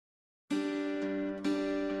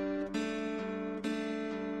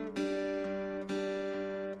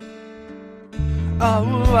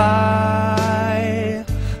Oh, I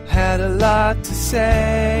had a lot to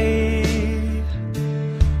say,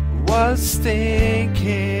 was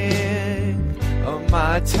thinking of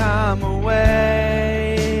my time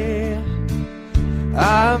away.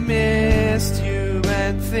 I missed you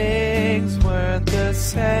and things weren't the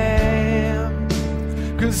same,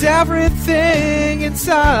 'cause everything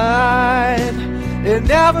inside, it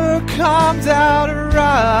never comes out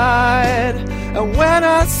right. And when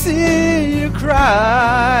I see you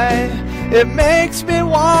cry, it makes me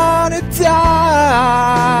wanna die.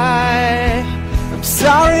 I'm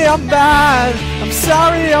sorry I'm bad, I'm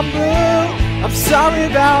sorry I'm blue, I'm sorry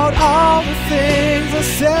about all the things I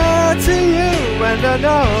said to you. And I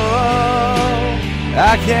know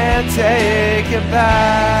I can't take it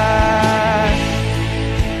back.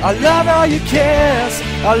 I love how you kiss,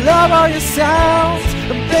 I love how you sound,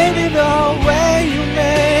 and baby the way you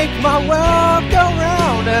make my world go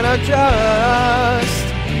round. And I just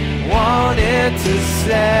wanted to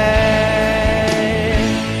say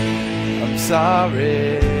I'm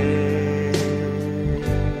sorry.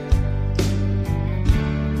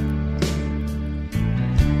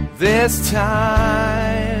 This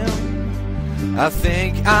time I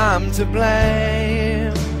think I'm to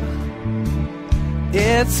blame.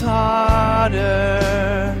 It's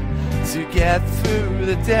harder to get through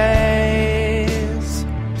the days.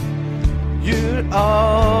 You're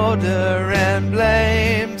older and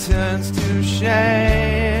blame turns to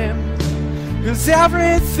shame, 'cause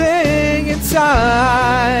everything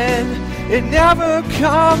inside, it never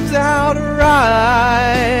comes out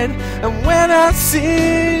right. And when I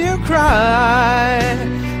see you cry,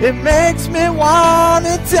 it makes me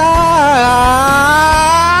wanna die.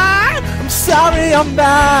 I'm sorry I'm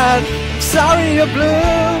bad, I'm sorry you're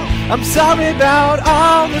blue, I'm sorry about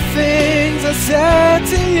all the things I said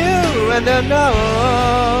to you. And I know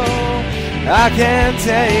I can't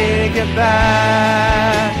take it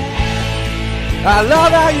back. I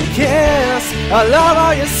love how you kiss, I love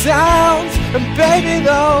how you sound, and baby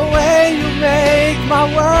the way you make my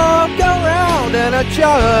world go round. And I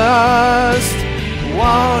just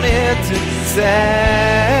wanted to say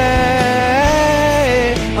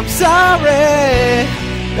I'm sorry.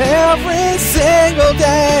 Every single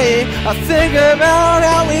day I think about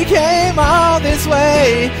how we came all this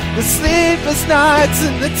way, the sleepless nights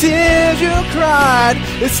and the tears you cried.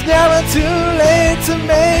 It's never too late to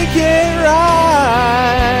make it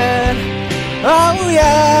right. Oh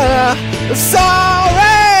yeah,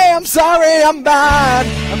 sorry, I'm sorry I'm bad,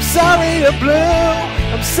 I'm sorry you're blue,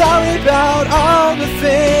 I'm sorry about all the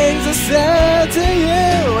things I said to you.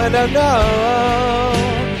 And I know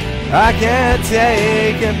I can't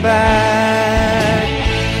take it back.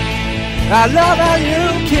 I love how you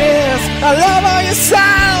kiss, I love how you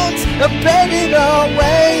sound, and baby the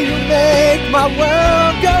way you make my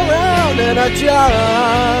world go round. And I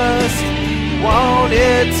just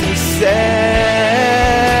wanted to say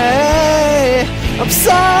I'm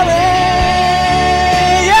sorry.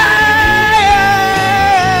 Yeah.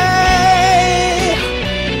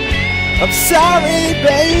 I'm sorry,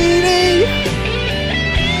 baby,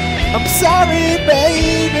 I'm sorry,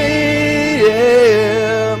 baby,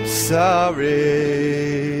 yeah, I'm sorry.